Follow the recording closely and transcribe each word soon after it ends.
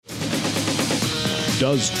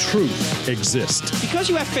Does truth exist? Because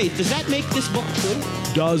you have faith, does that make this book true?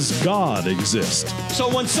 Does God exist?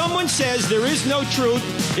 So when someone says there is no truth,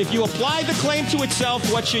 if you apply the claim to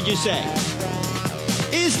itself, what should you say?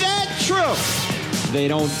 Is that true? They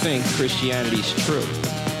don't think Christianity's true.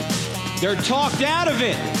 They're talked out of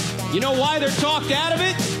it. You know why they're talked out of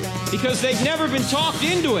it? Because they've never been talked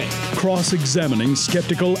into it. Cross-examining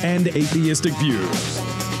skeptical and atheistic views.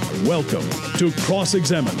 Welcome to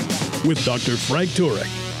Cross-Examine with Dr. Frank Turek.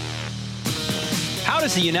 How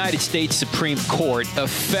does the United States Supreme Court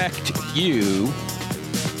affect you,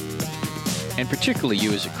 and particularly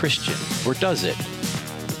you as a Christian, or does it?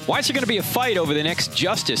 Why is there going to be a fight over the next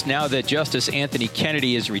justice now that Justice Anthony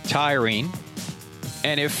Kennedy is retiring?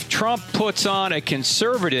 And if Trump puts on a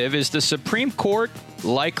conservative, is the Supreme Court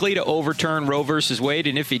likely to overturn Roe versus Wade?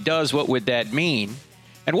 And if he does, what would that mean?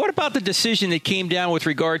 And what about the decision that came down with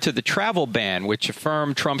regard to the travel ban, which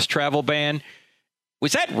affirmed Trump's travel ban?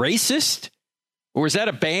 Was that racist? Or was that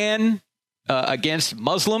a ban against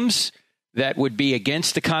Muslims that would be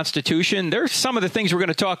against the Constitution? There's some of the things we're going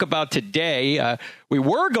to talk about today. We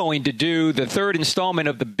were going to do the third installment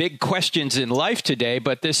of the big questions in life today,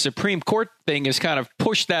 but this Supreme Court thing has kind of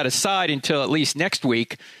pushed that aside until at least next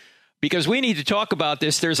week, because we need to talk about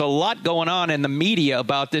this. There's a lot going on in the media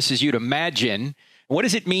about this, as you'd imagine. What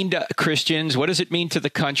does it mean to Christians? What does it mean to the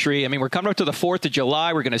country? I mean, we're coming up to the 4th of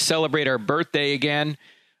July. We're going to celebrate our birthday again.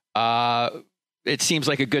 It seems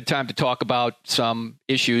like a good time to talk about some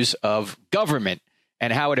issues of government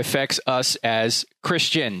and how it affects us as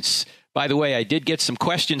Christians. By the way, I did get some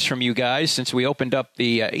questions from you guys since we opened up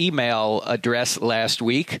the email address last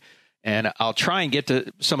week, and I'll try and get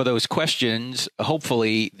to some of those questions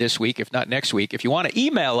hopefully this week, if not next week. If you want to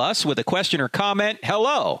email us with a question or comment,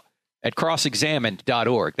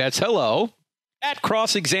 hello@crossexamined.org. That's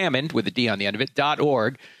hello@crossexamined with a D on the end of it,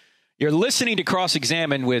 .org. You're listening to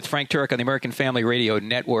Cross-Examined with Frank Turek on the American Family Radio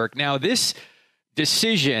Network. Now, this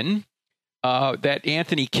decision that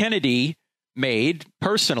Anthony Kennedy made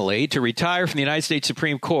personally to retire from the United States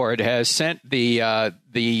Supreme Court has sent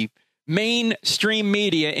the mainstream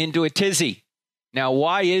media into a tizzy. Now,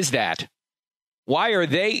 why is that? Why are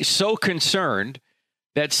they so concerned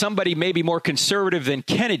that somebody maybe more conservative than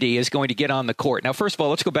Kennedy is going to get on the court? Now, first of all,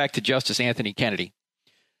 let's go back to Justice Anthony Kennedy.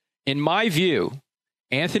 In my view,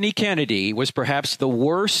 Anthony Kennedy was perhaps the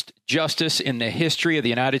worst justice in the history of the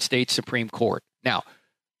United States Supreme Court. Now,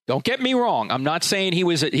 don't get me wrong. I'm not saying he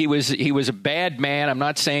was a bad man. I'm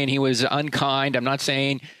not saying he was unkind. I'm not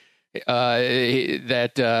saying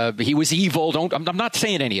that he was evil. I'm not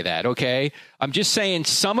saying any of that. Okay, I'm just saying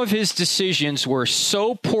some of his decisions were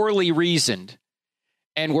so poorly reasoned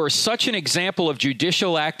and were such an example of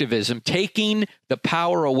judicial activism, taking the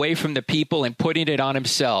power away from the people and putting it on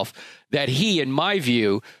himself, that he, in my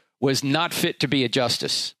view, was not fit to be a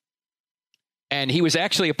justice. And he was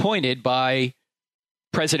actually appointed by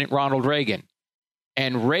President Ronald Reagan.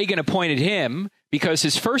 And Reagan appointed him because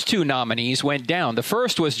his first two nominees went down. The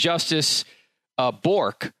first was Justice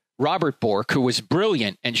Bork, Robert Bork, who was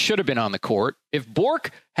brilliant and should have been on the court. If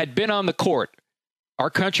Bork had been on the court, our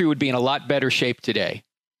country would be in a lot better shape today.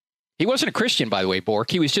 He wasn't a Christian, by the way, Bork.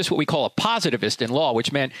 He was just what we call a positivist in law,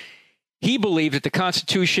 which meant he believed that the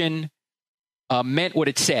Constitution meant what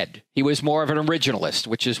it said. He was more of an originalist,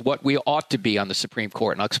 which is what we ought to be on the Supreme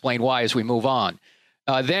Court. And I'll explain why as we move on.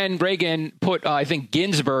 Then Reagan put, I think,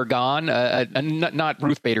 Ginsburg on, not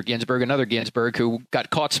Ruth Bader Ginsburg, another Ginsburg who got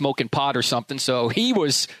caught smoking pot or something. So he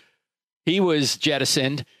was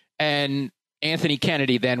jettisoned, and Anthony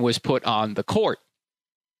Kennedy then was put on the court.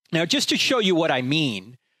 Now, just to show you what I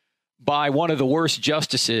mean by one of the worst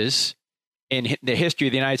justices in the history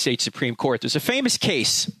of the United States Supreme Court, there's a famous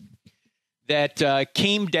case that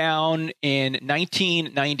came down in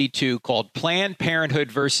 1992 called Planned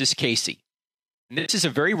Parenthood versus Casey. And this is a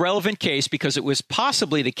very relevant case because it was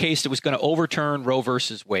possibly the case that was going to overturn Roe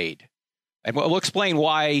versus Wade. And we'll explain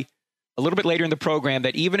why a little bit later in the program,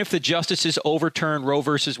 that even if the justices overturn Roe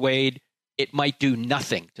versus Wade, it might do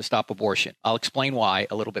nothing to stop abortion. I'll explain why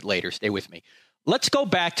a little bit later. Stay with me. Let's go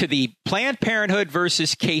back to the Planned Parenthood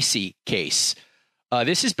versus Casey case.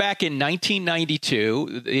 This is back in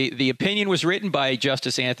 1992. The opinion was written by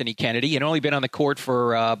Justice Anthony Kennedy. He had only been on the court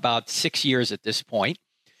for about 6 years at this point,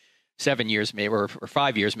 7 years maybe, or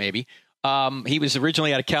 5 years maybe. He was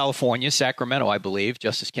originally out of California, Sacramento, I believe.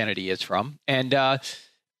 Justice Kennedy is from. And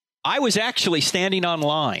I was actually standing on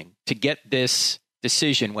line to get this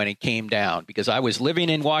decision when it came down because I was living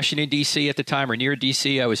in Washington, D.C. at the time, or near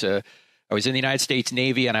D.C. I was in the United States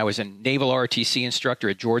Navy, and I was a naval ROTC instructor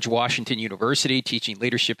at George Washington University teaching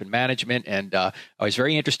leadership and management, and I was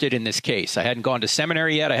very interested in this case. I hadn't gone to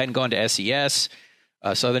seminary yet. I hadn't gone to SES.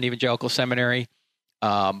 Southern Evangelical Seminary.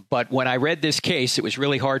 But when I read this case, it was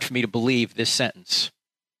really hard for me to believe this sentence.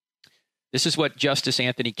 This is what Justice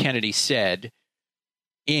Anthony Kennedy said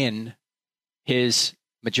in his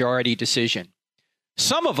majority decision.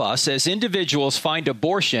 Some of us as individuals find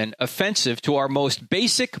abortion offensive to our most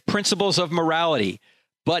basic principles of morality,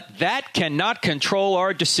 but that cannot control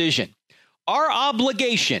our decision. Our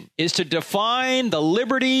obligation is to define the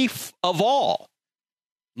liberty of all,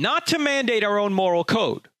 not to mandate our own moral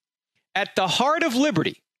code. At the heart of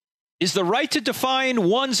liberty is the right to define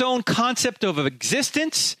one's own concept of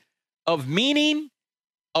existence, of meaning,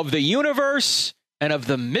 of the universe, and of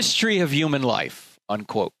the mystery of human life,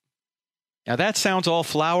 unquote. Now, that sounds all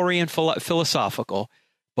flowery and philosophical,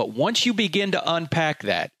 but once you begin to unpack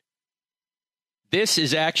that, this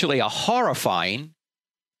is actually a horrifying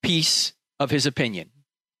piece of his opinion.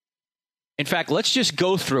 In fact, let's just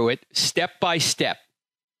go through it step by step.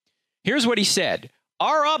 Here's what he said.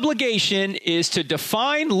 Our obligation is to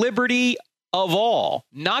define liberty of all,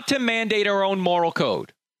 not to mandate our own moral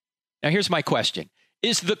code. Now, here's my question.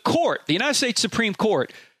 Is the court, the United States Supreme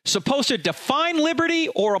Court, supposed to define liberty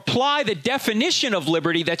or apply the definition of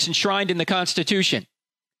liberty that's enshrined in the Constitution?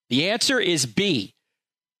 The answer is B.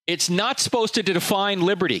 It's not supposed to define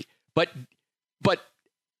liberty. But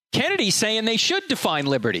Kennedy's saying they should define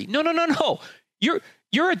liberty. No.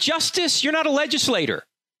 You're a justice. You're not a legislator.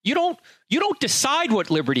 You don't decide what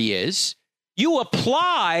liberty is. You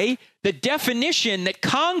apply the definition that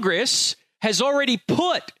Congress has already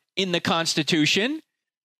put in the Constitution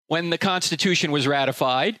when the Constitution was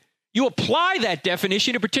ratified. You apply that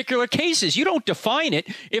definition to particular cases. You don't define it.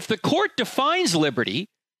 If the court defines liberty,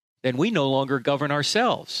 then we no longer govern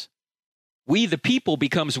ourselves. We, the people,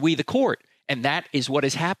 becomes we, the court. And that is what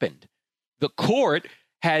has happened. The court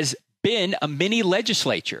has been a mini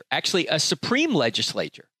legislature, actually a supreme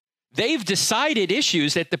legislature. They've decided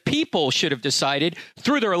issues that the people should have decided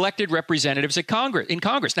through their elected representatives in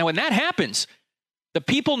Congress. Now, when that happens, the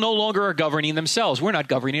people no longer are governing themselves. We're not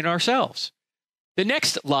governing ourselves. The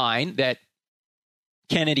next line that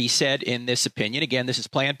Kennedy said in this opinion, again, this is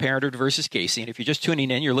Planned Parenthood versus Casey. And if you're just tuning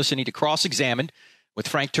in, you're listening to Cross-Examined with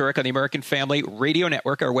Frank Turek on the American Family Radio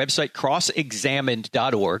Network, our website,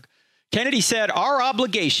 crossexamined.org. Kennedy said, our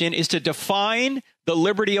obligation is to define the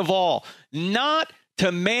liberty of all, not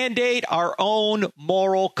to mandate our own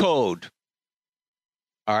moral code.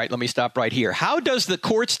 All right, let me stop right here. How does the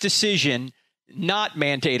court's decision not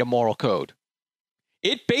mandate a moral code?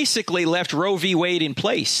 It basically left Roe v. Wade in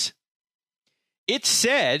place. It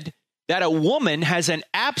said that a woman has an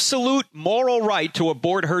absolute moral right to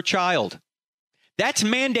abort her child. That's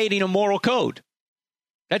mandating a moral code.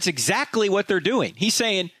 That's exactly what they're doing. He's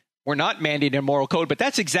saying, we're not mandating a moral code, but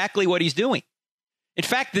that's exactly what he's doing. In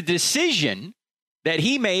fact, the decision that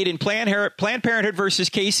he made in Planned Parenthood versus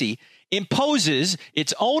Casey imposes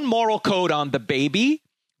its own moral code on the baby,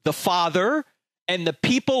 the father, and the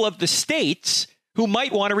people of the states who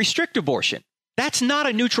might want to restrict abortion. That's not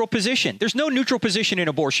a neutral position. There's no neutral position in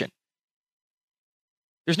abortion.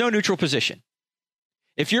 There's no neutral position.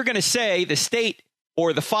 If you're going to say the state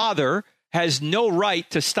or the father has no right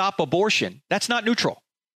to stop abortion, that's not neutral.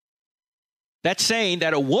 That's saying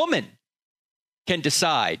that a woman can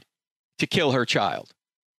decide to kill her child.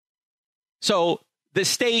 So the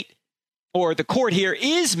state or the court here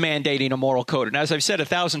is mandating a moral code. And as I've said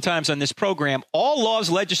 1,000 times on this program, all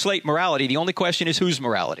laws legislate morality. The only question is whose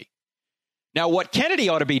morality. Now, what Kennedy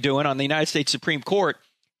ought to be doing on the United States Supreme Court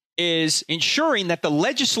is ensuring that the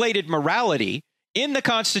legislated morality in the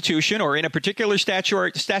Constitution or in a particular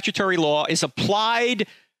statutory law is applied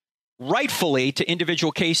rightfully to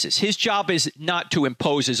individual cases. His job is not to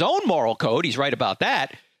impose his own moral code. He's right about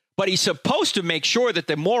that. But he's supposed to make sure that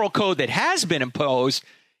the moral code that has been imposed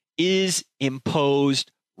is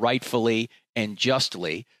imposed rightfully and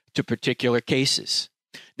justly to particular cases.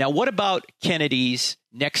 Now, what about Kennedy's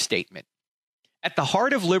next statement? At the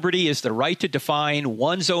heart of liberty is the right to define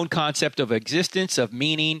one's own concept of existence, of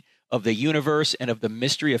meaning, of the universe, and of the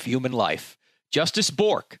mystery of human life. Justice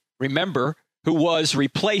Bork, remember, who was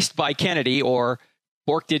replaced by Kennedy, or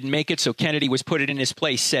Bork didn't make it, so Kennedy was put in his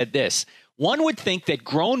place, said this: one would think that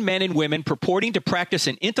grown men and women purporting to practice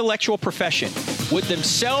an intellectual profession would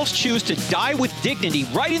themselves choose to die with dignity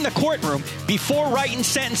right in the courtroom before writing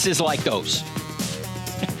sentences like those.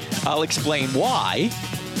 I'll explain why.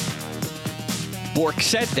 Bork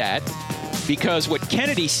said that because what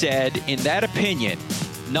Kennedy said in that opinion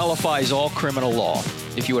nullifies all criminal law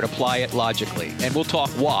if you would apply it logically. And we'll talk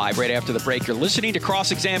why right after the break. You're listening to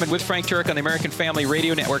Cross-Examined with Frank Turek on the American Family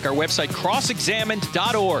Radio Network, our website,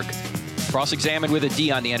 crossexamined.org. Cross-Examined with a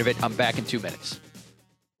D on the end of it. I'm back in 2 minutes.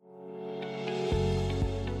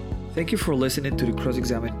 Thank you for listening to the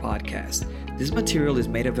Cross-Examine podcast. This material is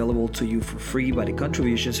made available to you for free by the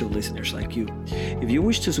contributions of listeners like you. If you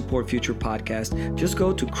wish to support future podcasts, just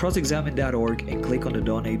go to crossexamine.org and click on the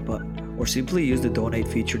donate button, or simply use the donate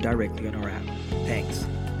feature directly on our app. Thanks.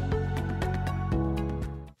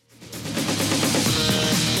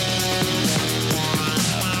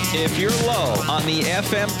 If you're low on the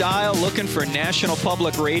FM dial looking for National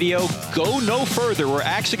Public Radio, go no further. We're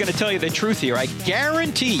actually going to tell you the truth here. I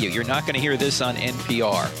guarantee you're not going to hear this on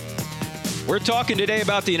NPR. We're talking today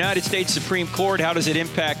about the United States Supreme Court. How does it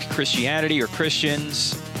impact Christianity or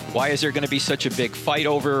Christians? Why is there going to be such a big fight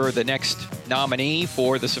over the next nominee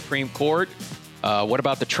for the Supreme Court? What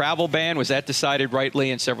about the travel ban? Was that decided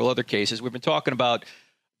rightly in several other cases? We've been talking about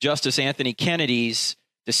Justice Anthony Kennedy's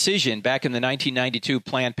decision back in the 1992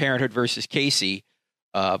 Planned Parenthood versus Casey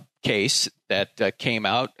case that came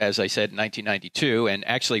out, as I said, in 1992, and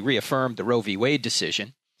actually reaffirmed the Roe v. Wade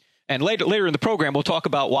decision. And later in the program, we'll talk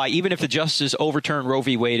about why, even if the justices overturn Roe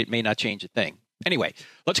v. Wade, it may not change a thing. Anyway,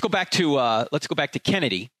 let's go back to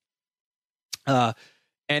Kennedy. And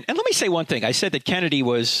let me say one thing. I said that Kennedy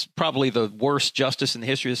was probably the worst justice in the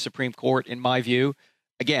history of the Supreme Court, in my view.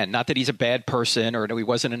 Again, not that he's a bad person or that he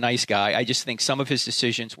wasn't a nice guy. I just think some of his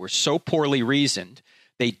decisions were so poorly reasoned,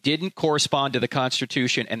 they didn't correspond to the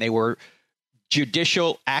Constitution, and they were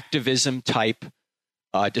judicial activism type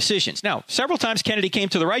decisions. Now, several times Kennedy came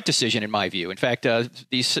to the right decision, in my view. In fact,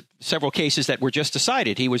 these several cases that were just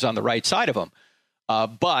decided, he was on the right side of them.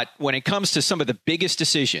 But when it comes to some of the biggest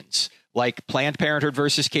decisions, like Planned Parenthood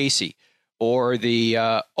versus Casey, or the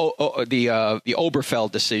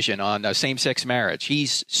Obergefell decision on same-sex marriage,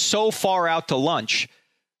 he's so far out to lunch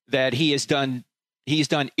that he's done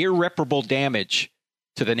irreparable damage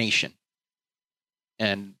to the nation.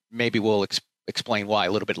 And maybe we'll explain why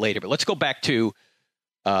a little bit later. But let's go back to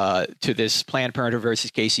this Planned Parenthood versus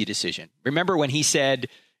Casey decision. Remember when he said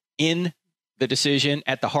in the decision,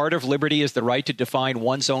 at the heart of liberty is the right to define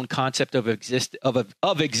one's own concept of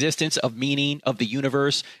existence, of meaning, of the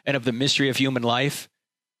universe, and of the mystery of human life.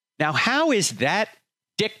 Now, how is that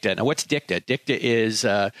dicta? Now, what's dicta? Dicta is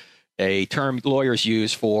a term lawyers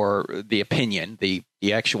use for the opinion, the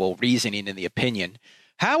actual reasoning in the opinion.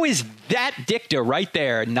 How is that dicta right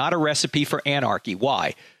there not a recipe for anarchy?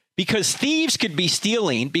 Why? Because thieves could be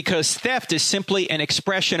stealing because theft is simply an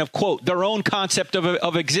expression of, quote, their own concept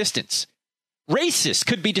of existence. Racists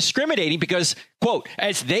could be discriminating because, quote,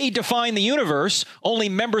 as they define the universe, only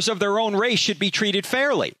members of their own race should be treated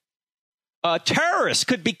fairly. Terrorists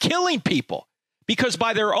could be killing people because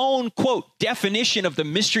by their own, quote, definition of the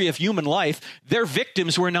mystery of human life, their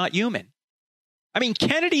victims were not human. I mean,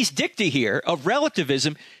 Kennedy's dicta here of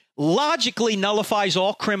relativism logically nullifies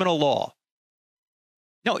all criminal law.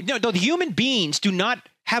 No, the human beings do not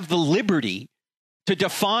have the liberty to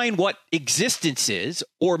define what existence is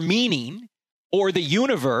or meaning or the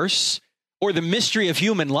universe, or the mystery of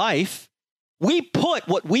human life. We put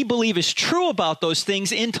what we believe is true about those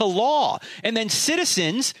things into law, and then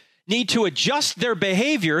citizens need to adjust their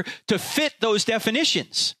behavior to fit those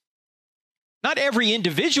definitions. Not every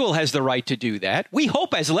individual has the right to do that. We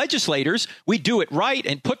hope as legislators we do it right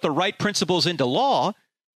and put the right principles into law.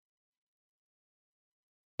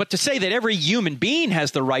 But to say that every human being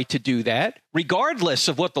has the right to do that, regardless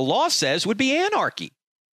of what the law says, would be anarchy.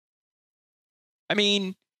 I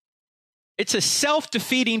mean, it's a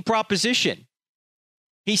self-defeating proposition.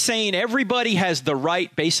 He's saying everybody has the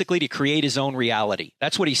right, basically, to create his own reality.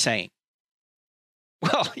 That's what he's saying.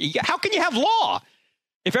 Well, how can you have law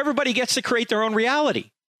if everybody gets to create their own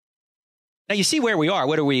reality? Now, you see where we are.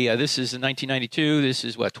 What are we? This is in 1992. This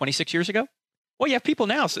is, 26 years ago? Well, you have people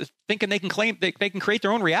now thinking they can claim they can create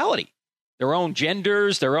their own reality, their own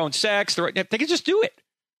genders, their own sex. They can just do it.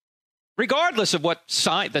 Regardless of what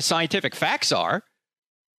the scientific facts are,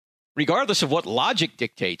 regardless of what logic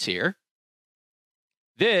dictates here,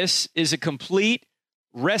 this is a complete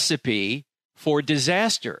recipe for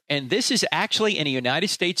disaster. And this is actually in a United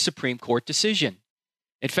States Supreme Court decision.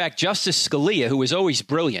 In fact, Justice Scalia, who was always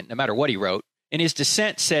brilliant, no matter what he wrote, in his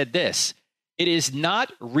dissent said this: "It is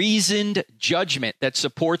not reasoned judgment that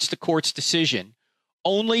supports the court's decision,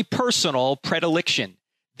 only personal predilection.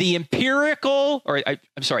 The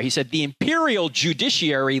he said, the imperial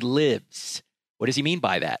judiciary lives." What does he mean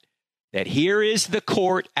by that? That here is the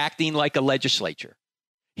court acting like a legislature.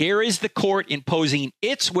 Here is the court imposing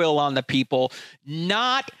its will on the people,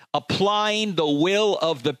 not applying the will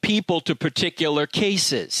of the people to particular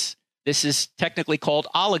cases. This is technically called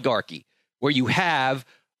oligarchy, where you have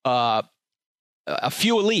a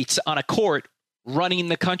few elites on a court running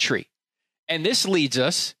the country. And this leads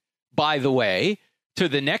us, by the way, to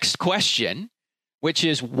the next question, which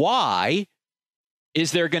is why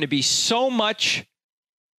is there going to be so much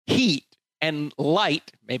heat and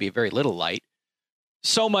light, maybe very little light,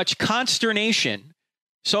 so much consternation,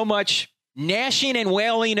 so much gnashing and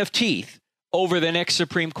wailing of teeth over the next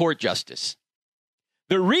Supreme Court justice?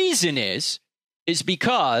 The reason is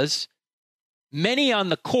because many on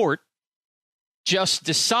the court just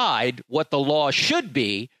decide what the law should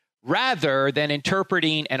be rather than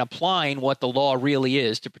interpreting and applying what the law really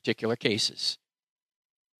is to particular cases.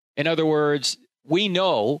 In other words, we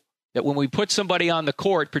know that when we put somebody on the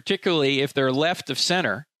court, particularly if they're left of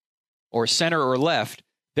center or left,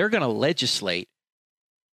 they're going to legislate.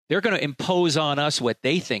 They're going to impose on us what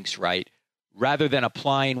they think's right rather than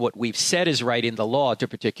applying what we've said is right in the law to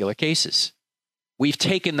particular cases. We've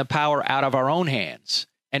taken the power out of our own hands,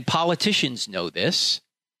 and politicians know this.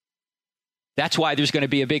 That's why there's going to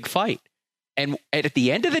be a big fight. And at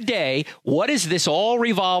the end of the day, what does this all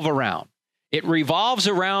revolve around? It revolves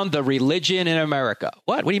around the religion in America.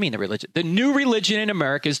 What? What do you mean the religion? The new religion in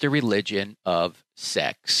America is the religion of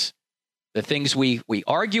sex. The things we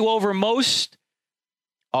argue over most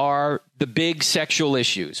are the big sexual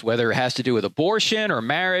issues, whether it has to do with abortion or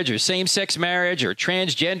marriage or same-sex marriage or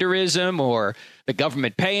transgenderism or the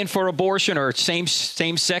government paying for abortion or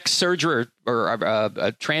same-sex surgery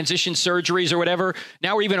or transition surgeries or whatever.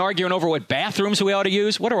 Now we're even arguing over what bathrooms we ought to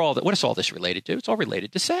use. What is all this related to? It's all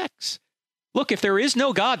related to sex. Look, if there is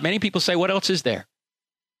no God, many people say, what else is there?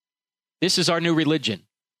 This is our new religion.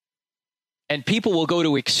 And people will go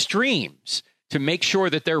to extremes to make sure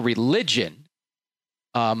that their religion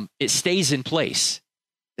it stays in place,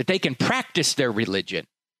 that they can practice their religion,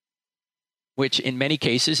 which in many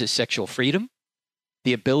cases is sexual freedom,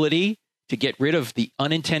 the ability to get rid of the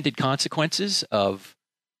unintended consequences of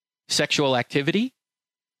sexual activity,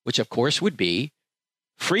 which of course would be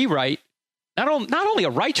free right, not only a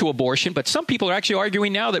right to abortion, but some people are actually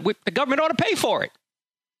arguing now that the government ought to pay for it.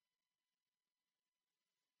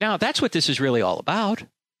 Now, that's what this is really all about.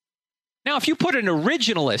 Now, if you put an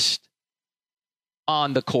originalist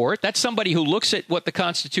on the court, that's somebody who looks at what the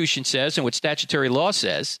Constitution says and what statutory law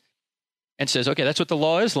says and says, okay, that's what the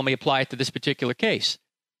law is. Let me apply it to this particular case.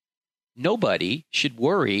 Nobody should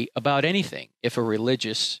worry about anything if a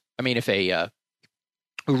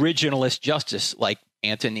originalist justice like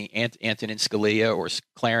Antonin Scalia or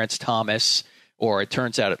Clarence Thomas, or it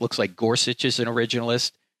turns out it looks like Gorsuch is an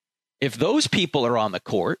originalist. If those people are on the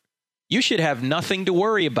court, you should have nothing to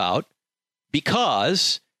worry about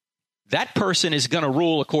because that person is going to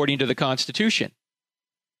rule according to the Constitution.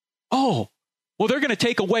 Oh, well, they're going to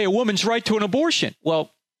take away a woman's right to an abortion.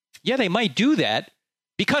 Well, yeah, they might do that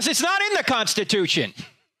because it's not in the Constitution.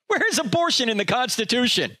 Where is abortion in the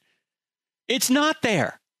Constitution? It's not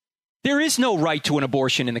there. There is no right to an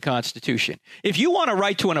abortion in the Constitution. If you want a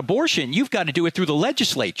right to an abortion, you've got to do it through the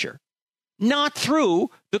legislature, not through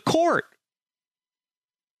the court.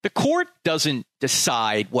 The court doesn't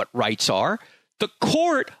decide what rights are. The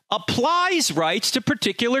court applies rights to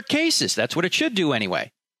particular cases. That's what it should do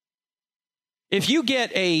anyway. If you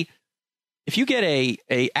get a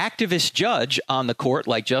activist judge on the court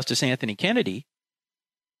like Justice Anthony Kennedy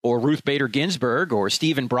or Ruth Bader Ginsburg or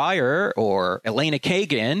Stephen Breyer or Elena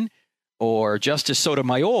Kagan or Justice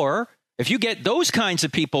Sotomayor, if you get those kinds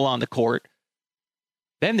of people on the court,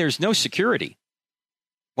 then there's no security.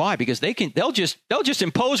 Why? Because they'll just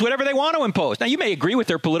impose whatever they want to impose. Now, you may agree with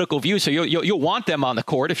their political views, so you'll want them on the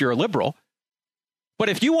court if you're a liberal. But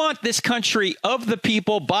if you want this country of the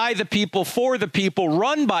people, by the people, for the people,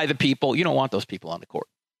 run by the people, you don't want those people on the court.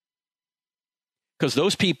 Because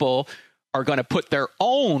those people are going to put their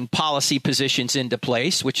own policy positions into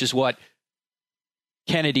place, which is what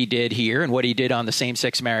Kennedy did here and what he did on the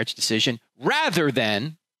same-sex marriage decision, rather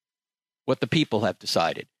than what the people have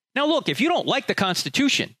decided. Now, look, if you don't like the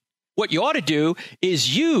Constitution, what you ought to do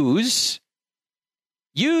is use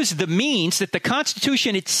the means that the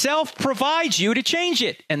Constitution itself provides you to change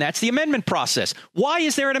it, and that's the amendment process. Why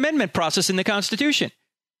is there an amendment process in the Constitution?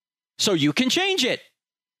 So you can change it.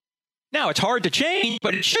 Now, it's hard to change,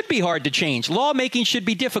 but it should be hard to change. Lawmaking should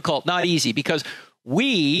be difficult, not easy, because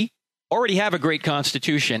we already have a great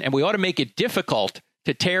Constitution, and we ought to make it difficult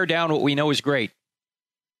to tear down what we know is great.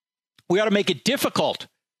 We ought to make it difficult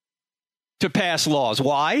to pass laws.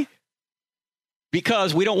 Why?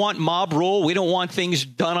 Because we don't want mob rule. We don't want things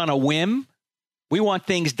done on a whim. We want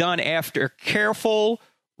things done after careful,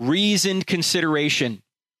 reasoned consideration.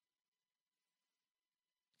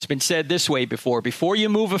 It's been said this way before. Before you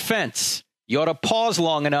move a fence, you ought to pause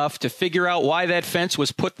long enough to figure out why that fence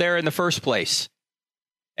was put there in the first place.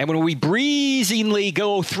 And when we breezingly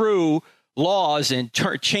go through laws and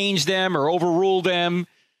change them or overrule them,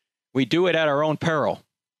 We do it at our own peril.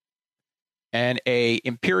 And a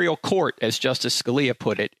imperial court, as Justice Scalia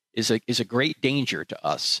put it, is a great danger to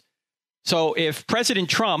us. So if President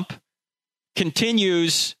Trump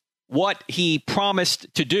continues what he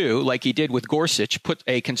promised to do, like he did with Gorsuch, put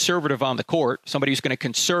a conservative on the court, somebody who's going to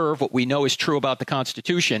conserve what we know is true about the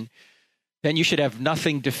Constitution, then you should have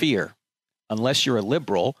nothing to fear, unless you're a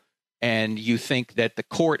liberal and you think that the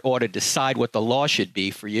court ought to decide what the law should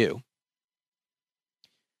be for you.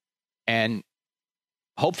 And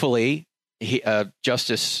hopefully, the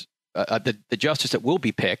justice that will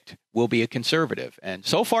be picked will be a conservative. And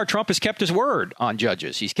so far, Trump has kept his word on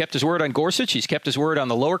judges. He's kept his word on Gorsuch. He's kept his word on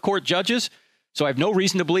the lower court judges. So I have no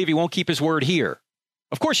reason to believe he won't keep his word here.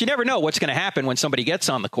 Of course, you never know what's going to happen when somebody gets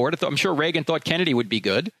on the court. I'm sure Reagan thought Kennedy would be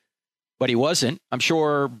good, but he wasn't. I'm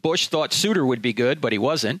sure Bush thought Souter would be good, but he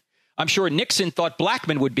wasn't. I'm sure Nixon thought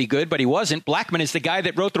Blackmun would be good, but he wasn't. Blackmun is the guy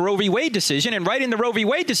that wrote the Roe v. Wade decision. And right in the Roe v.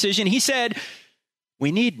 Wade decision, he said,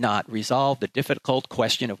 we need not resolve the difficult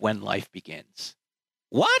question of when life begins.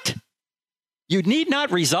 What? You need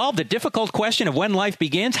not resolve the difficult question of when life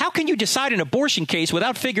begins? How can you decide an abortion case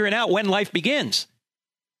without figuring out when life begins?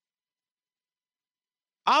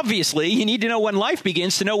 Obviously, you need to know when life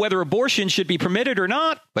begins to know whether abortion should be permitted or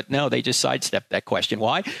not. But no, they just sidestepped that question.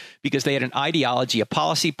 Why? Because they had an ideology, a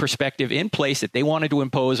policy perspective in place that they wanted to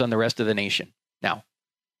impose on the rest of the nation. Now,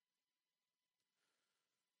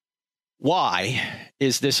 why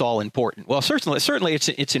is this all important? Well, certainly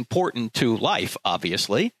it's important to life,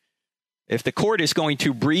 obviously. If the court is going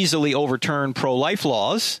to breezily overturn pro-life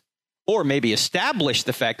laws, or maybe establish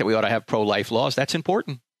the fact that we ought to have pro-life laws, that's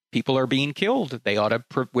important. People are being killed. We ought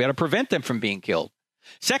to prevent them from being killed.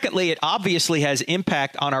 Secondly, it obviously has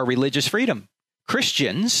impact on our religious freedom.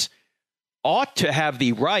 Christians ought to have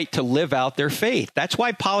the right to live out their faith. That's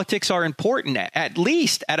why politics are important, at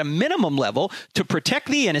least at a minimum level, to protect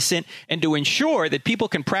the innocent and to ensure that people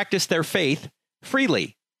can practice their faith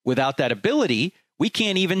freely. Without that ability, we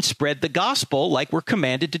can't even spread the gospel like we're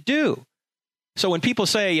commanded to do. So when people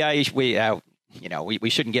say we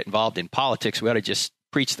shouldn't get involved in politics, we ought to just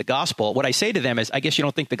preach the gospel, what I say to them is, I guess you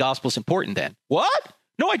don't think the gospel is important then. What?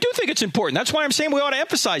 No, I do think it's important. That's why I'm saying we ought to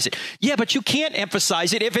emphasize it. Yeah, but you can't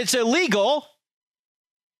emphasize it if it's illegal.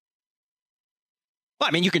 Well,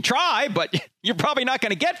 I mean, you can try, but you're probably not going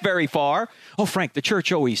to get very far. Oh, Frank, the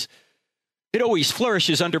church always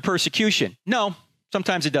flourishes under persecution. No,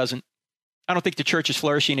 sometimes it doesn't. I don't think the church is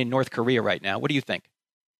flourishing in North Korea right now. What do you think?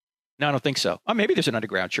 No, I don't think so. Oh, maybe there's an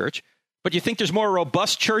underground church. But you think there's more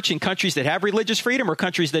robust church in countries that have religious freedom or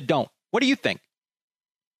countries that don't? What do you think?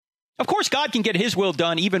 Of course, God can get his will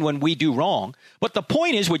done even when we do wrong. But the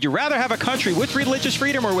point is, would you rather have a country with religious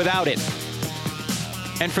freedom or without it?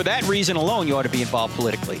 And for that reason alone, you ought to be involved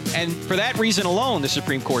politically. And for that reason alone, the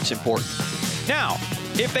Supreme Court's important. Now,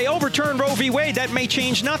 if they overturn Roe v. Wade, that may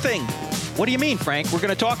change nothing. What do you mean, Frank? We're going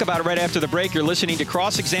to talk about it right after the break. You're listening to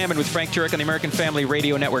Cross-Examine with Frank Turek on the American Family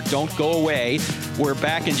Radio Network. Don't go away. We're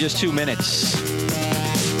back in just 2 minutes.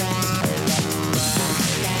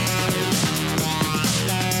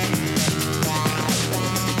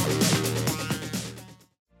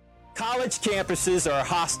 College campuses are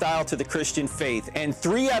hostile to the Christian faith, and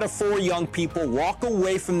 3 out of 4 young people walk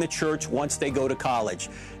away from the church once they go to college.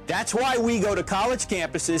 That's why we go to college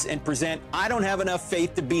campuses and present I Don't Have Enough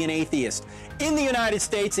Faith to Be an Atheist in the United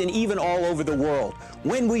States and even all over the world.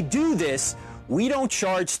 When we do this, we don't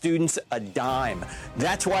charge students a dime.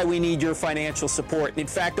 That's why we need your financial support. In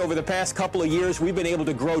fact, over the past couple of years, we've been able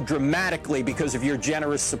to grow dramatically because of your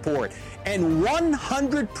generous support. And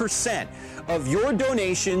 100% of your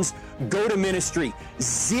donations go to ministry.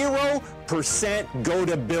 0% go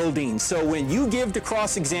to buildings. So when you give to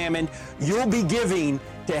Cross-Examined, you'll be giving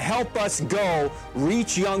to help us go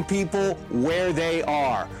reach young people where they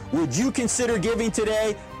are. Would you consider giving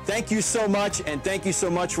today? Thank you so much, and thank you so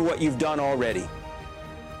much for what you've done already.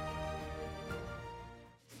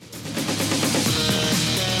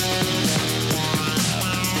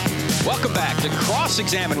 Welcome back to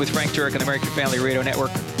Cross-Examine with Frank Turek on the American Family Radio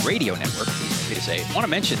Network. Easy to say. I want to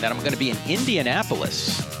mention that I'm going to be in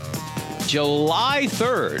Indianapolis July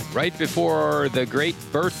 3rd, right before the great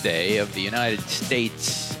birthday of the United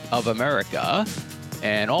States of America.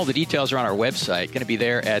 And all the details are on our website. Going to be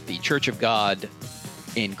there at the Church of God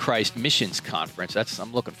in Christ Missions Conference.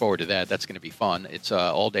 I'm looking forward to that. That's going to be fun. It's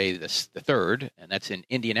all day the 3rd, and that's in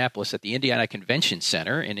Indianapolis at the Indiana Convention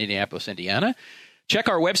Center in Indianapolis, Indiana. Check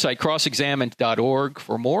our website, crossexamined.org,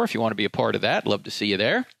 for more if you want to be a part of that. Love to see you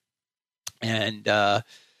there. And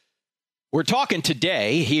we're talking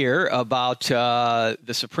today here about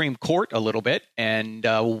the Supreme Court a little bit and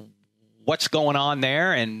what's going on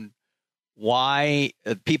there and why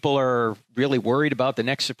people are really worried about the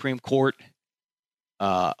next Supreme Court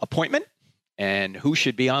appointment and who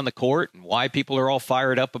should be on the court and why people are all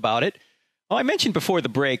fired up about it. Well, I mentioned before the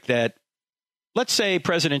break that let's say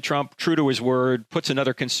President Trump, true to his word, puts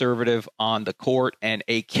another conservative on the court and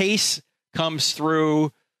a case comes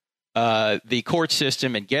through the court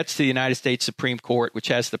system and gets to the United States Supreme Court, which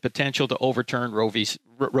has the potential to overturn Roe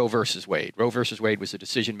versus Wade. Roe versus Wade was a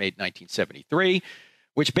decision made in 1973,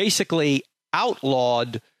 which basically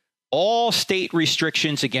outlawed all state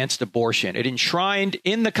restrictions against abortion. It enshrined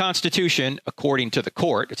in the Constitution, according to the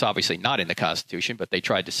court, it's obviously not in the Constitution, but they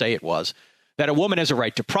tried to say it was, that a woman has a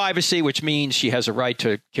right to privacy, which means she has a right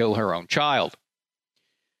to kill her own child.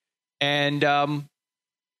 And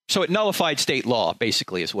so it nullified state law,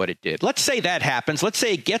 basically, is what it did. Let's say that happens. Let's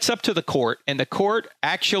say it gets up to the court and the court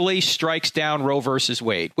actually strikes down Roe versus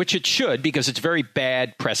Wade, which it should because it's very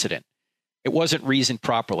bad precedent. It wasn't reasoned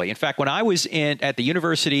properly. In fact, when I was at the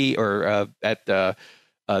university or at the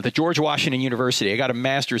George Washington University, I got a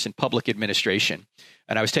master's in public administration,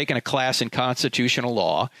 and I was taking a class in constitutional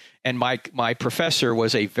law, and my professor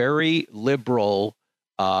was a very liberal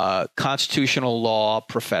constitutional law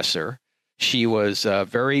professor. She was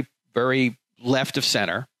very, very left of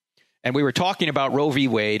center, and we were talking about Roe v.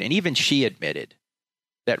 Wade, and even she admitted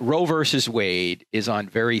that Roe versus Wade is on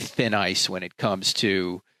very thin ice when it comes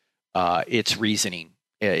to its reasoning.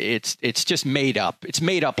 It's just made up. It's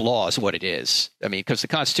made up law is what it is. I mean, because the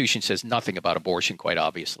Constitution says nothing about abortion, quite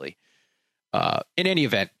obviously. In any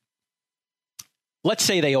event, let's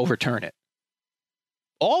say they overturn it.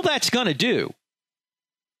 All that's going to do,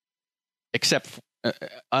 except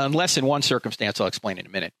unless in one circumstance, I'll explain in a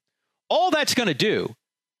minute. All that's going to do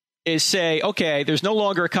is say, okay, there's no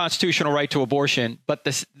longer a constitutional right to abortion, but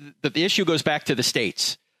the issue goes back to the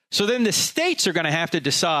states. So then the states are going to have to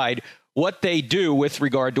decide what they do with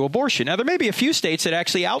regard to abortion. Now, there may be a few states that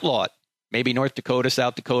actually outlaw it. Maybe North Dakota,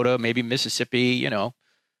 South Dakota, maybe Mississippi,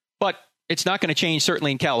 But it's not going to change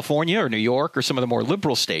certainly in California or New York or some of the more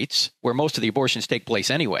liberal states where most of the abortions take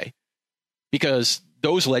place anyway, because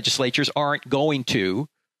those legislatures aren't going to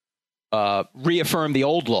reaffirm the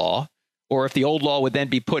old law, or if the old law would then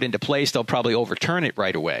be put into place, they'll probably overturn it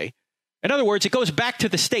right away. In other words, it goes back to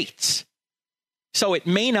the states. So it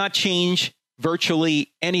may not change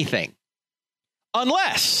virtually anything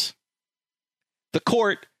unless the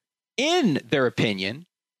court, in their opinion,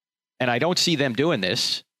 and I don't see them doing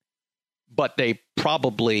this, but they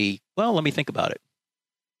probably, well, let me think about it.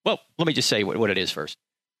 Well, let me just say what it is first.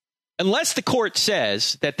 Unless the court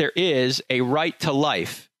says that there is a right to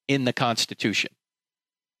life in the Constitution.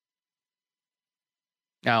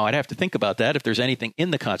 Now, I'd have to think about that if there's anything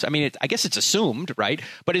in the Constitution. I mean, I guess it's assumed, right?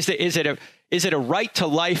 But is it a right to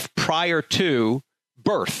life prior to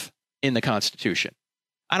birth in the Constitution?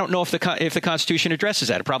 I don't know if the Constitution addresses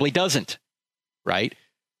that. It probably doesn't, right?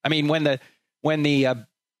 I mean, when the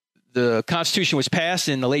Constitution was passed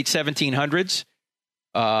in the late 1700s,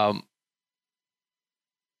 I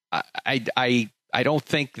don't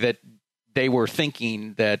think that they were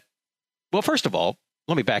thinking that. Well, first of all,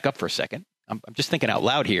 let me back up for a second. I'm just thinking out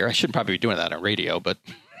loud here. I shouldn't probably be doing that on radio, but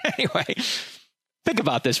anyway, think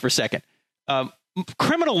about this for a second.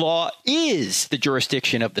 Criminal law is the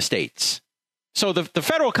jurisdiction of the states. So the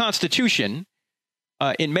federal Constitution,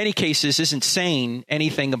 in many cases, isn't saying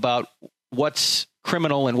anything about what's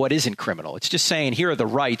criminal and what isn't criminal. It's just saying here are the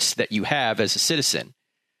rights that you have as a citizen.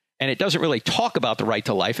 And it doesn't really talk about the right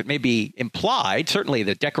to life. It may be implied. Certainly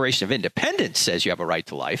the Declaration of Independence says you have a right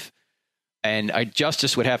to life. And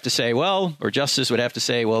justice would have to say, well,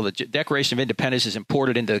 the Declaration of Independence is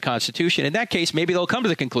imported into the Constitution. In that case, maybe they'll come to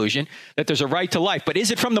the conclusion that there's a right to life. But is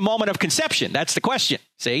it from the moment of conception? That's the question,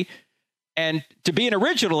 see? And to be an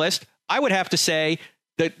originalist, I would have to say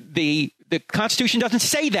that the Constitution doesn't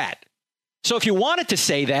say that. So if you wanted to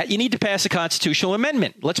say that, you need to pass a constitutional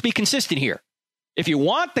amendment. Let's be consistent here. If you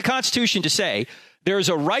want the Constitution to say there's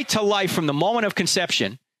a right to life from the moment of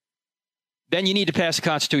conception, then you need to pass a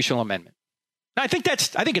constitutional amendment. Now,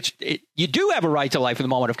 you do have a right to life from the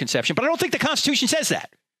moment of conception, but I don't think the Constitution says that.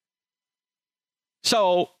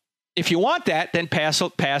 So if you want that, then pass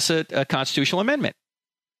a constitutional amendment.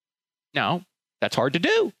 Now, that's hard to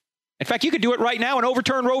do. In fact, you could do it right now and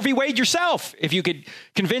overturn Roe v. Wade yourself if you could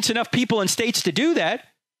convince enough people in states to do that.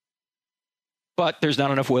 But there's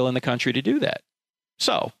not enough will in the country to do that.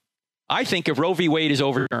 So I think if Roe v. Wade is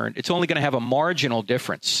overturned, it's only going to have a marginal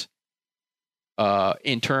difference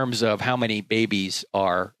in terms of how many babies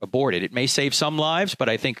are aborted. It may save some lives, but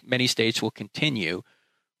I think many states will continue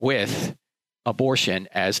with abortion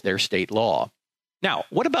as their state law. Now,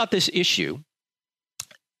 what about this issue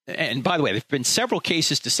and by the way, there have been several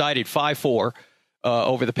cases decided 5-4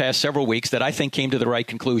 over the past several weeks that I think came to the right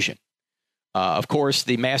conclusion. Of course,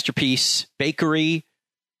 the Masterpiece Bakery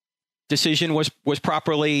decision was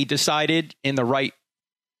properly decided in the right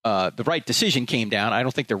decision came down. I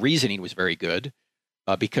don't think the reasoning was very good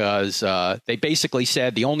because they basically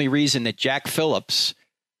said the only reason that Jack Phillips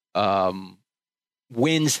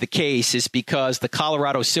wins the case is because the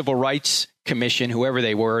Colorado Civil Rights Commission, whoever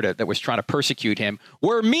they were that was trying to persecute him,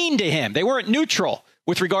 were mean to him. They weren't neutral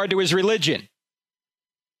with regard to his religion.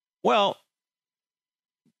 Well,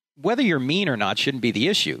 whether you're mean or not shouldn't be the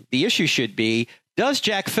issue. The issue should be, does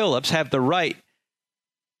Jack Phillips have the right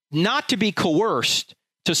not to be coerced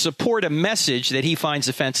to support a message that he finds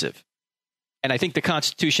offensive? And I think the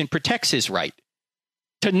Constitution protects his right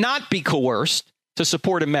to not be coerced to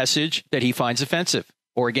support a message that he finds offensive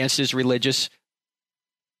or against his religious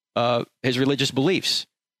beliefs.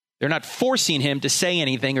 They're not forcing him to say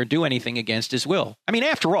anything or do anything against his will. I mean,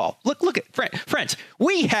 after all, look at friends.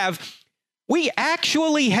 We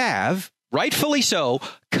actually have, rightfully so,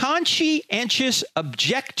 conscientious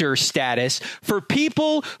objector status for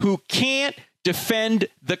people who can't defend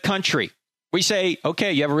the country. We say,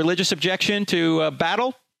 okay, you have a religious objection to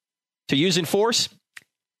battle, to using force,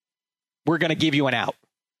 we're going to give you an out.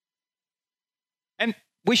 And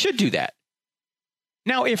we should do that.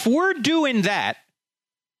 Now, if we're doing that,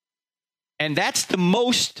 and that's the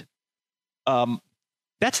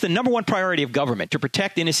number one priority of government, to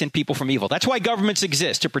protect innocent people from evil. That's why governments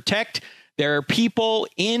exist, to protect their people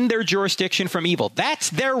in their jurisdiction from evil.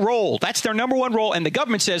 That's their role. That's their number one role. And the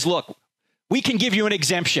government says, look, we can give you an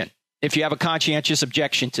exemption if you have a conscientious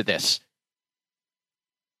objection to this.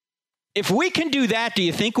 If we can do that, do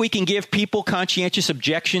you think we can give people conscientious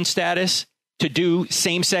objection status to do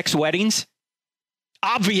same-sex weddings?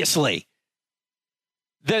 Obviously.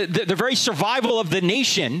 The very survival of the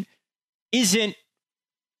nation isn't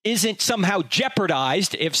somehow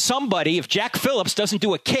jeopardized if Jack Phillips doesn't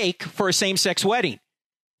do a cake for a same-sex wedding.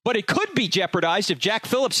 But it could be jeopardized if Jack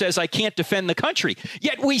Phillips says, I can't defend the country.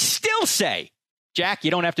 Yet we still say, Jack,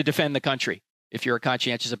 you don't have to defend the country if you're a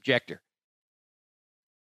conscientious objector.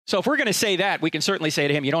 So if we're going to say that, we can certainly say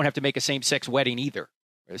to him, you don't have to make a same-sex wedding either,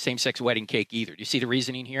 or a same-sex wedding cake either. Do you see the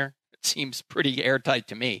reasoning here? It seems pretty airtight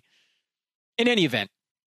to me. In any event,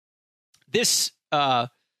 this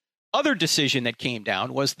other decision that came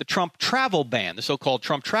down was the Trump travel ban, the so-called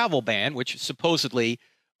Trump travel ban, which supposedly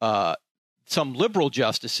some liberal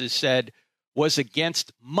justices said was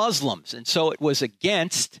against Muslims. And so it was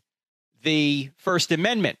against the First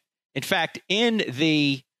Amendment. In fact, in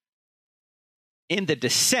the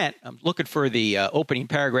dissent, I'm looking for the opening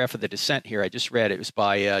paragraph of the dissent here. I just read it. It was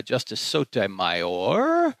by Justice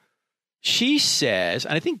Sotomayor. She says,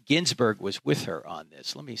 and I think Ginsburg was with her on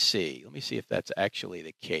this. Let me see. Let me see if that's actually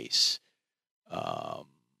the case.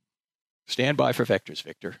 Stand by for vectors,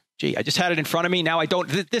 Victor. Gee, I just had it in front of me. Now I don't.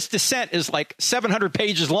 This dissent is like 700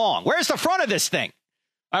 pages long. Where's the front of this thing?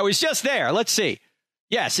 I was just there. Let's see.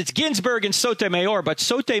 Yes, it's Ginsburg and Sotomayor, but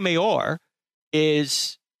Sotomayor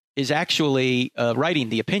is actually writing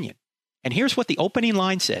the opinion. And here's what the opening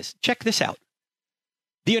line says. Check this out.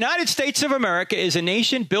 The United States of America is a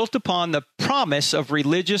nation built upon the promise of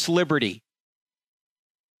religious liberty.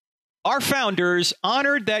 Our founders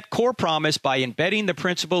honored that core promise by embedding the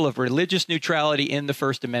principle of religious neutrality in the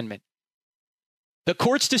First Amendment. The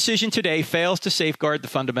court's decision today fails to safeguard the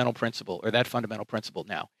fundamental principle, or that fundamental principle.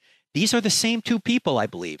 Now, these are the same two people, I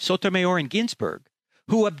believe, Sotomayor and Ginsburg,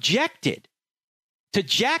 who objected to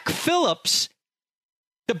Jack Phillips,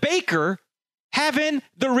 the baker, having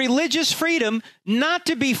the religious freedom not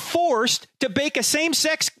to be forced to bake a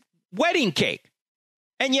same-sex wedding cake.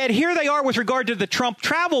 And yet here they are with regard to the Trump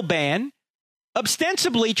travel ban,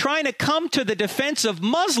 ostensibly trying to come to the defense of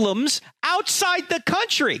Muslims outside the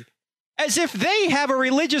country, as if they have a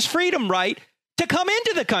religious freedom right to come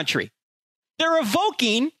into the country. They're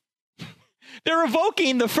evoking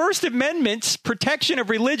the First Amendment's protection of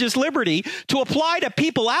religious liberty to apply to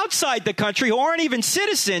people outside the country who aren't even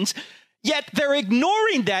citizens, yet they're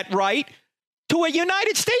ignoring that right to a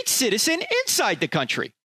United States citizen inside the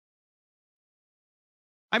country.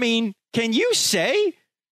 I mean, can you say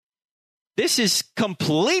this is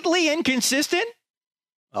completely inconsistent?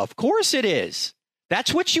 Of course it is.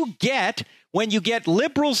 That's what you get when you get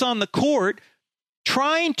liberals on the court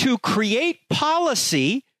trying to create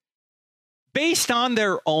policy based on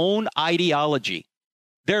their own ideology.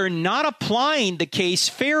 They're not applying the case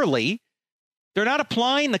fairly. They're not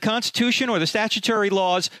applying the Constitution or the statutory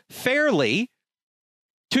laws fairly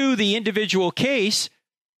to the individual case.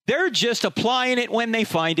 They're just applying it when they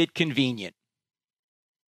find it convenient.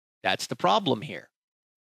 That's the problem here.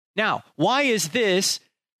 Now, why is this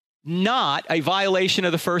not a violation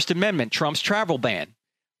of the First Amendment, Trump's travel ban?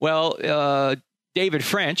 Well, David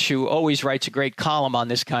French, who always writes a great column on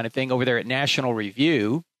this kind of thing over there at National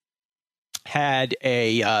Review, had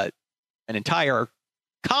an entire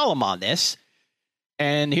column on this.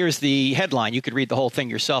 And here's the headline. You could read the whole thing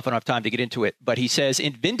yourself. I don't have time to get into it. But he says,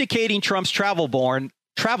 in vindicating Trump's travel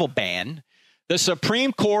ban, the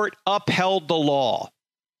Supreme Court upheld the law.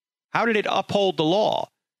 How did it uphold the law?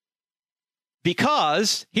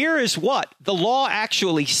 Because here is what the law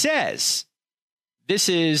actually says. This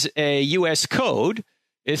is a U.S. code.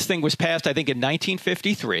 This thing was passed, I think, in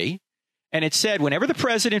 1953. And it said, whenever the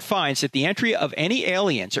president finds that the entry of any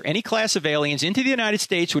aliens or any class of aliens into the United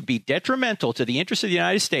States would be detrimental to the interests of the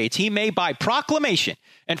United States, he may, by proclamation,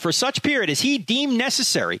 and for such period as he deemed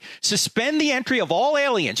necessary, suspend the entry of all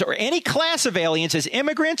aliens or any class of aliens as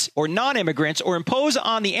immigrants or non-immigrants, or impose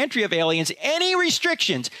on the entry of aliens any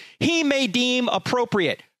restrictions he may deem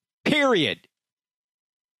appropriate, period.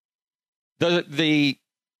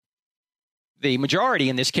 The majority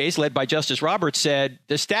in this case, led by Justice Roberts, said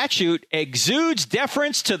the statute exudes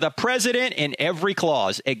deference to the president in every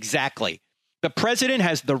clause. Exactly. The president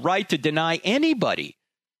has the right to deny anybody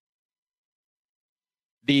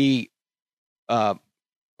the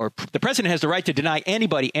president has the right to deny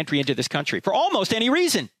anybody entry into this country for almost any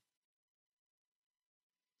reason.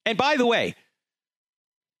 And by the way,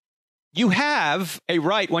 you have a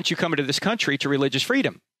right once you come into this country to religious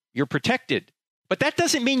freedom. You're protected. But that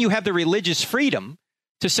doesn't mean you have the religious freedom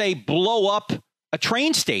to, say, blow up a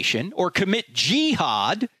train station or commit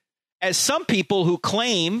jihad, as some people who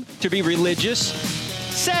claim to be religious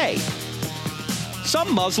say.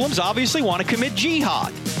 Some Muslims obviously want to commit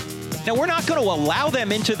jihad. Now, we're not going to allow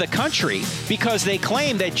them into the country because they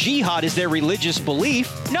claim that jihad is their religious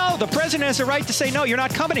belief. No, the president has a right to say, no, you're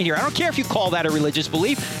not coming in here. I don't care if you call that a religious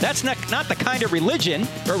belief. That's not the kind of religion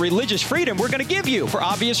or religious freedom we're going to give you for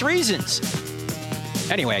obvious reasons.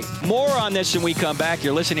 Anyway, more on this when we come back.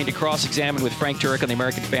 You're listening to Cross Examine with Frank Turek on the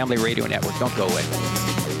American Family Radio Network. Don't go away.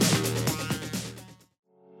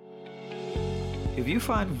 If you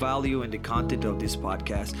find value in the content of this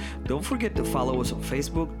podcast, don't forget to follow us on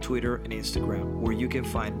Facebook, Twitter, and Instagram, where you can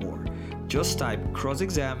find more. Just type Cross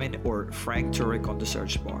Examine or Frank Turek on the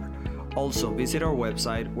search bar. Also, visit our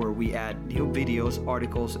website where we add new videos,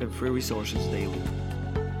 articles, and free resources daily.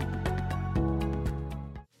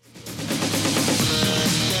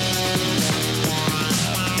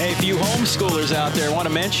 Hey, a few homeschoolers out there, I want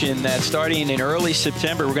to mention that starting in early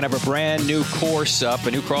September, we're going to have a brand new course up,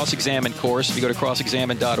 a new Cross-Examine course. If you go to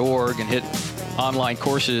crossexamine.org and hit online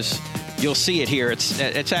courses, you'll see it here.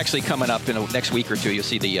 It's actually coming up in the next week or two. You'll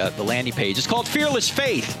see the landing page. It's called Fearless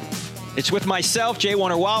Faith. It's with myself, J.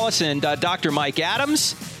 Warner Wallace, and Dr. Mike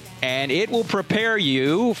Adams, and it will prepare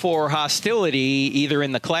you for hostility either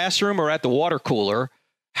in the classroom or at the water cooler.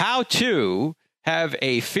 How to have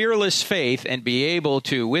a fearless faith and be able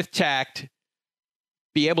to, with tact,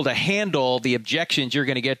 be able to handle the objections you're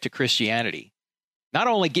going to get to Christianity. Not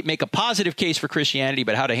only make a positive case for Christianity,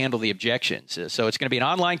 but how to handle the objections. So it's going to be an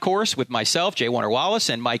online course with myself, J. Warner Wallace,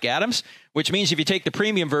 and Mike Adams, which means if you take the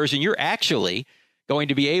premium version, you're actually going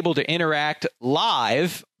to be able to interact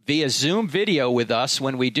live via Zoom video with us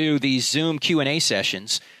when we do these Zoom Q&A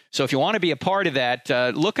sessions. So if you want to be a part of that,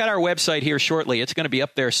 look at our website here shortly. It's going to be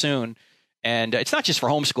up there soon. And it's not just for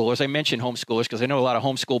homeschoolers. I mentioned homeschoolers because I know a lot of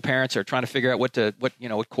homeschool parents are trying to figure out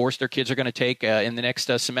what course their kids are going to take in the next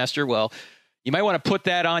semester. Well, you might want to put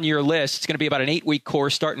that on your list. It's going to be about an 8-week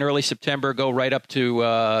course starting early September, go right up to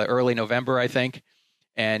early November, I think.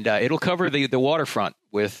 And it'll cover the waterfront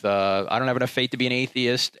with I Don't Have Enough Faith to Be an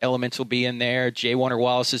Atheist. Elements will be in there. J. Warner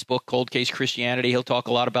Wallace's book, Cold Case Christianity. He'll talk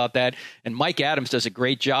a lot about that. And Mike Adams does a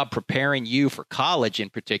great job preparing you for college in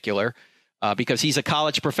particular. Because he's a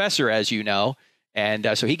college professor, as you know,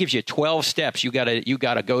 and so he gives you 12 steps you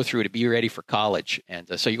gotta go through to be ready for college,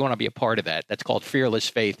 and so you want to be a part of that. That's called Fearless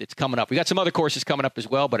Faith. It's coming up. We got some other courses coming up as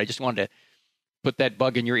well, but I just wanted to put that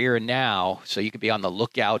bug in your ear now so you can be on the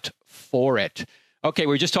lookout for it. Okay,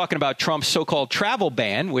 we were just talking about Trump's so-called travel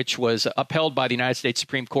ban, which was upheld by the United States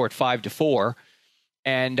Supreme Court 5-4,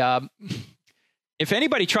 and if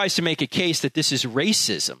anybody tries to make a case that this is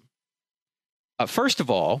racism, first of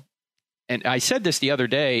all. And I said this the other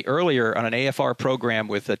day earlier on an AFR program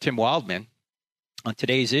with Tim Wildman on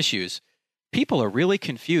Today's Issues. People are really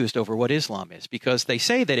confused over what Islam is because they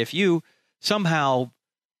say that if you somehow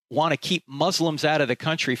want to keep Muslims out of the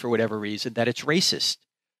country for whatever reason, that it's racist.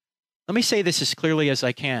 Let me say this as clearly as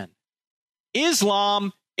I can.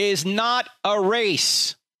 Islam is not a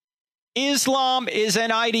race. Islam is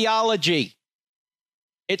an ideology.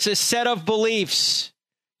 It's a set of beliefs.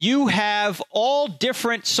 you have all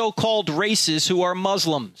different so-called races who are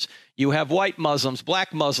Muslims. You have white Muslims,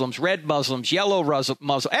 black Muslims, red Muslims, yellow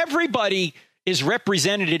Muslims. Everybody is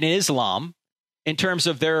represented in Islam in terms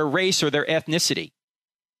of their race or their ethnicity.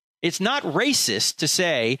 It's not racist to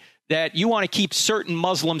say that you want to keep certain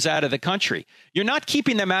Muslims out of the country. You're not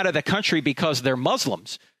keeping them out of the country because they're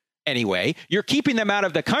Muslims anyway. You're keeping them out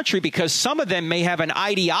of the country because some of them may have an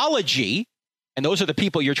ideology, and those are the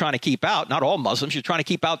people you're trying to keep out. Not all Muslims. You're trying to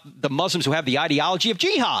keep out the Muslims who have the ideology of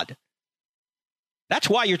jihad. That's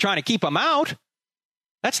why you're trying to keep them out.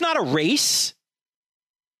 That's not a race.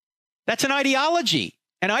 That's an ideology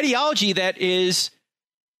that is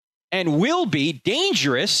and will be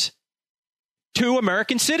dangerous to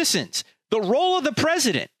American citizens. The role of the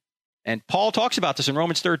president, and Paul talks about this in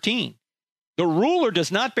Romans 13, the ruler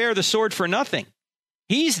does not bear the sword for nothing.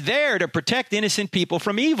 He's there to protect innocent people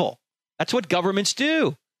from evil. That's what governments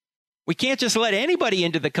do. We can't just let anybody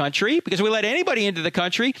into the country, because we let anybody into the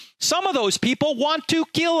country, some of those people want to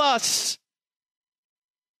kill us.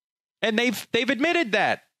 And they've admitted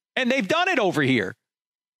that, and they've done it over here.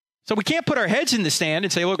 So we can't put our heads in the sand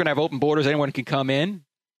and say, we're going to have open borders, anyone can come in.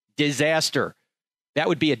 Disaster. That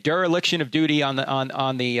would be a dereliction of duty on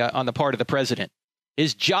the part of the president.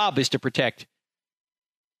 His job is to protect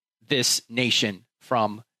this nation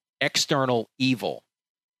from external evil.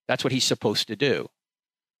 That's what he's supposed to do.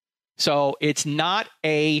 So it's not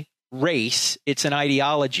a race, it's an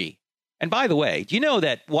ideology. And by the way, do you know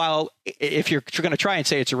that while if you're going to try and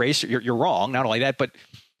say it's a race, you're wrong. Not only that, but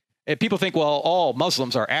people think, well, all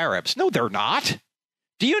Muslims are Arabs. No, they're not.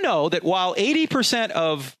 Do you know that while 80%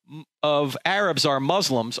 of Arabs are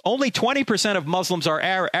Muslims, only 20% of Muslims are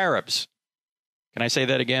Arabs? Can I say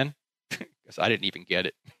that again? Because I didn't even get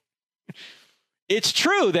it. It's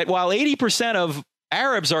true that while 80% of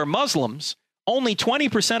Arabs are Muslims, only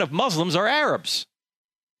 20% of Muslims are Arabs.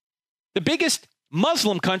 The biggest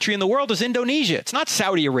Muslim country in the world is Indonesia. It's not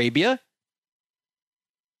Saudi Arabia.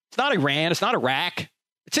 It's not Iran. It's not Iraq.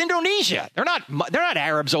 It's Indonesia. They're not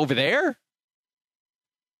Arabs over there.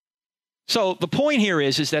 So the point here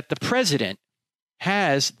is that the president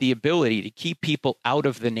has the ability to keep people out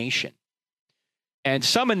of the nation. And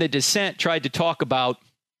some in the dissent tried to talk about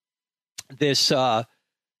this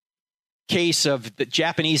case of the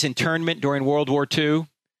Japanese internment during World War II.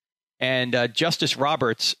 And Justice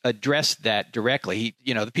Roberts addressed that directly.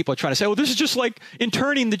 The people are trying to say, well, this is just like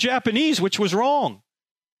interning the Japanese, which was wrong.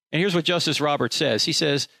 And here's what Justice Roberts says. He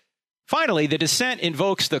says, finally, the dissent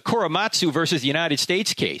invokes the Korematsu versus the United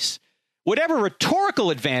States case. Whatever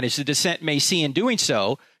rhetorical advantage the dissent may see in doing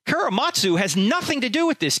so, Korematsu has nothing to do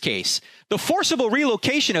with this case. The forcible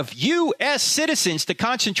relocation of U.S. citizens to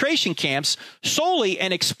concentration camps solely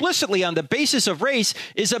and explicitly on the basis of race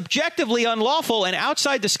is objectively unlawful and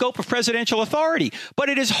outside the scope of presidential authority. But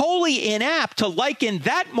it is wholly inapt to liken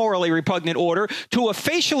that morally repugnant order to a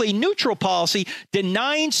facially neutral policy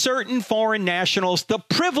denying certain foreign nationals the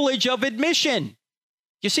privilege of admission.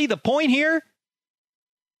 You see the point here?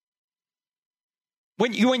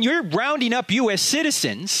 When you're rounding up U.S.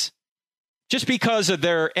 citizens just because of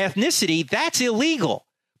their ethnicity, that's illegal.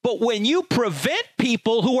 But when you prevent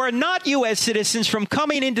people who are not U.S. citizens from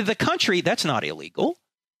coming into the country, that's not illegal.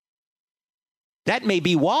 That may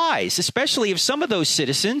be wise, especially if some of those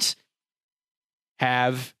citizens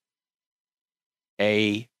have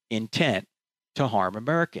an intent to harm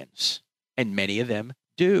Americans, and many of them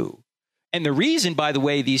do. And the reason, by the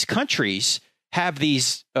way, these countries have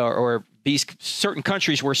these, or these certain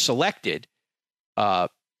countries were selected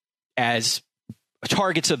as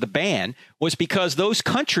targets of the ban, was because those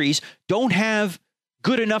countries don't have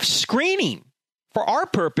good enough screening for our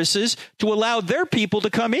purposes to allow their people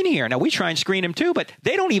to come in here. Now, we try and screen them too, but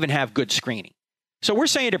they don't even have good screening. So we're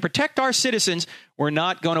saying to protect our citizens, we're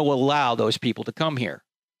not going to allow those people to come here.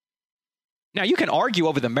 Now, you can argue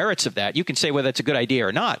over the merits of that. You can say whether it's a good idea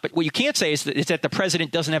or not. But what you can't say is that the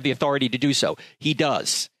president doesn't have the authority to do so. He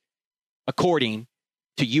does, according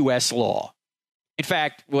to U.S. law. In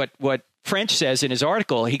fact, what French says in his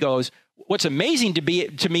article, he goes, what's amazing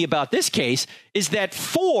to me about this case is that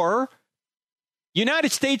 4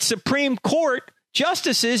 United States Supreme Court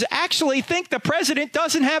justices actually think the president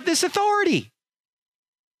doesn't have this authority,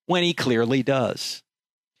 when he clearly does.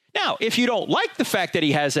 Now, if you don't like the fact that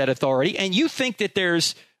he has that authority and you think that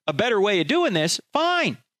there's a better way of doing this,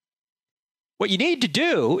 fine. What you need to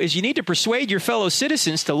do is you need to persuade your fellow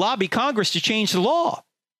citizens to lobby Congress to change the law.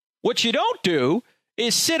 What you don't do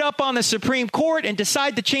is sit up on the Supreme Court and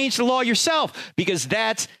decide to change the law yourself, because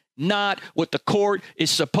that's not what the court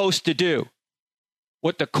is supposed to do.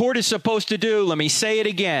 What the court is supposed to do, let me say it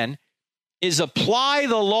again, is apply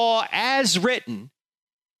the law as written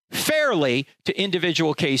fairly to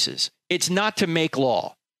individual cases. It's not to make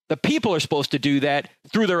law. The people are supposed to do that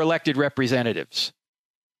through their elected representatives.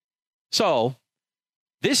 So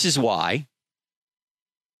this is why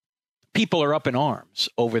people are up in arms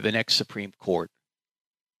over the next Supreme Court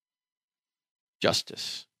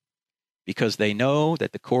justice, because they know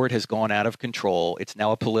that the court has gone out of control. It's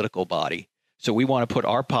now a political body. So we want to put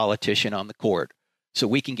our politician on the court so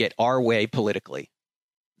we can get our way politically.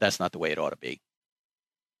 That's not the way it ought to be.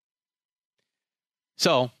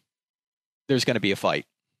 So there's going to be a fight.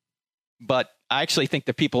 But I actually think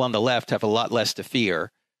the people on the left have a lot less to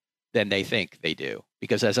fear than they think they do.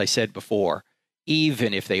 Because as I said before,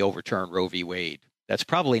 even if they overturn Roe v. Wade, that's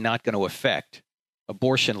probably not going to affect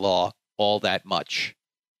abortion law all that much.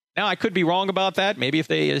 Now, I could be wrong about that. Maybe if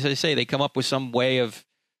they, as I say, they come up with some way of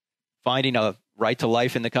finding a right to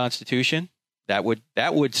life in the Constitution, that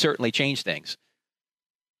would certainly change things.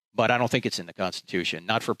 But I don't think it's in the Constitution,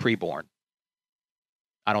 not for preborn.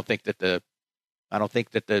 I don't think that the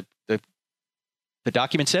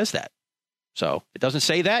document says that. So it doesn't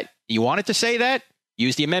say that. You want it to say that?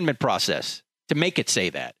 Use the amendment process to make it say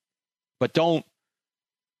that. But don't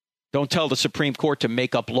tell the Supreme Court to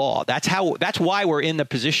make up law. That's why we're in the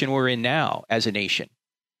position we're in now as a nation.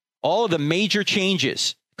 All of the major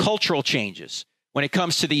changes, cultural changes, when it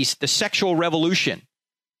comes to the sexual revolution,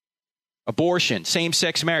 abortion,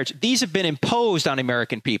 same-sex marriage, these have been imposed on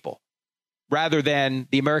American people rather than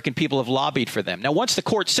the American people have lobbied for them. Now, once the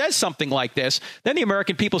court says something like this, then the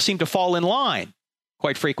American people seem to fall in line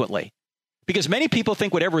quite frequently, because many people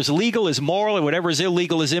think whatever is legal is moral and whatever is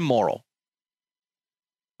illegal is immoral.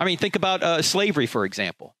 I mean, think about slavery, for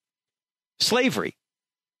example. Slavery.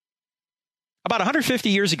 About 150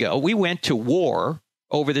 years ago, we went to war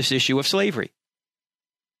over this issue of slavery.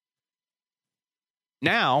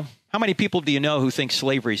 Now, how many people do you know who think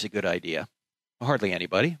slavery is a good idea? Hardly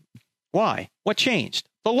anybody. Why? What changed?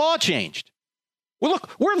 The law changed. Well, look,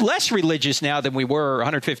 we're less religious now than we were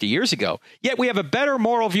 150 years ago, yet we have a better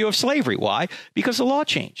moral view of slavery. Why? Because the law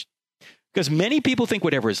changed. Because many people think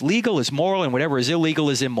whatever is legal is moral and whatever is illegal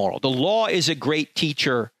is immoral. The law is a great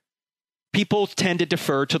teacher. People tend to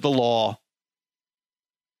defer to the law.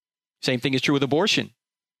 Same thing is true with abortion.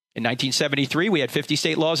 In 1973, we had 50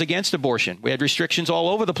 state laws against abortion. We had restrictions all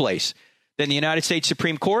over the place. Then the United States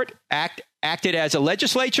Supreme Court acted as a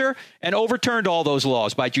legislature and overturned all those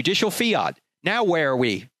laws by judicial fiat. Now where are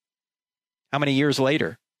we? How many years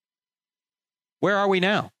later? Where are we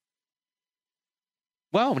now?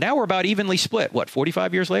 Well, now we're about evenly split. What,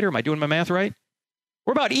 45 years later? Am I doing my math right?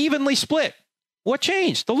 We're about evenly split. What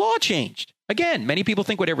changed? The law changed. Again, many people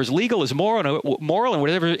think whatever is legal is moral and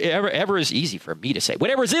whatever is easy for me to say.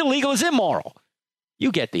 Whatever is illegal is immoral.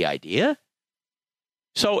 You get the idea.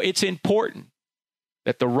 So it's important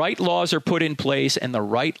that the right laws are put in place and the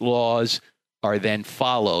right laws are then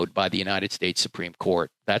followed by the United States Supreme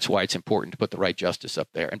Court. That's why it's important to put the right justice up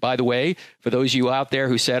there. And by the way, for those of you out there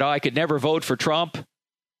who said, I could never vote for Trump.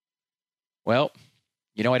 Well,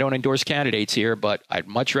 you know, I don't endorse candidates here, but I'd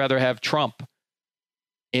much rather have Trump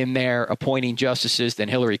in there appointing justices than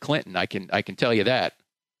Hillary Clinton. I can tell you that.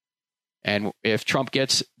 And if Trump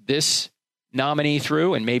gets this nominee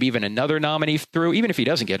through and maybe even another nominee through, even if he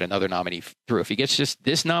doesn't get another nominee through, if he gets just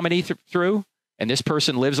this nominee through and this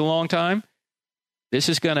person lives a long time, this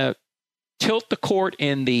is going to tilt the court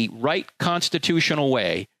in the right constitutional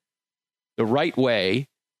way, the right way,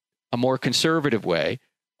 a more conservative way,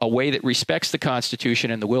 a way that respects the Constitution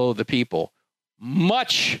and the will of the people,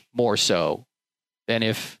 much more so than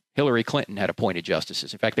if Hillary Clinton had appointed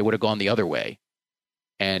justices. In fact, they would have gone the other way.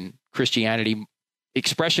 And Christianity,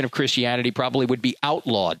 expression of Christianity probably would be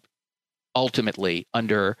outlawed ultimately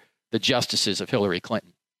under the justices of Hillary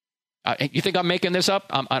Clinton. You think I'm making this up?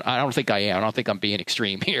 I don't think I am. I don't think I'm being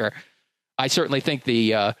extreme here. I certainly think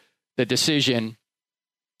the decision,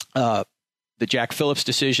 the Jack Phillips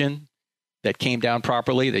decision that came down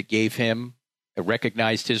properly, that gave him,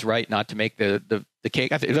 recognized his right not to make the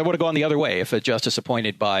cake. I think that would have gone the other way if a justice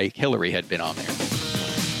appointed by Hillary had been on there.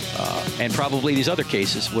 And probably these other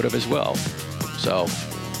cases would have as well. So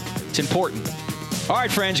it's important. All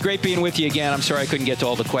right, friends, great being with you again. I'm sorry I couldn't get to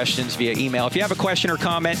all the questions via email. If you have a question or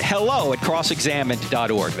comment,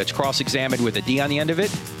 hello@crossexamined.org. That's cross-examined with a D on the end of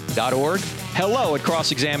it, .org.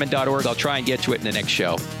 Hello@crossexamined.org. I'll try and get to it in the next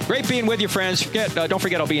show. Great being with you, friends. Don't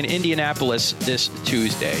forget, I'll be in Indianapolis this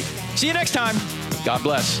Tuesday. See you next time. God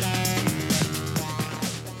bless.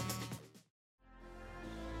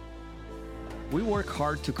 We work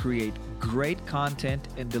hard to create great content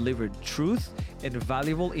and deliver truth and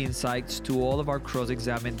valuable insights to all of our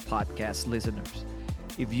Cross-Examined podcast listeners.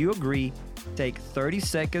 If you agree, Take 30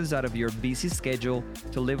 seconds out of your busy schedule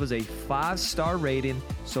to leave us a 5-star rating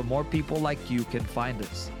so more people like you can find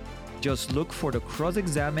us. Just look for the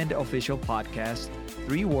Cross-Examined Official Podcast,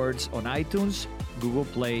 3 words, on iTunes, Google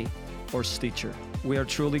Play, or Stitcher. We are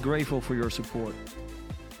truly grateful for your support.